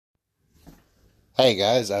Hey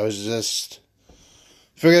guys, I was just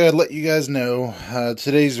figured I'd let you guys know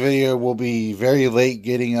today's video will be very late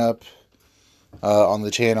getting up on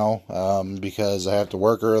the channel because I have to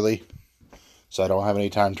work early, so I don't have any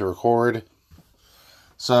time to record.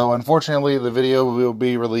 So unfortunately, the video will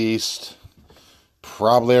be released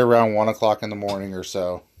probably around 1 o'clock in the morning or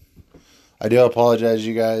so. I do apologize,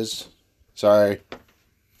 you guys. Sorry.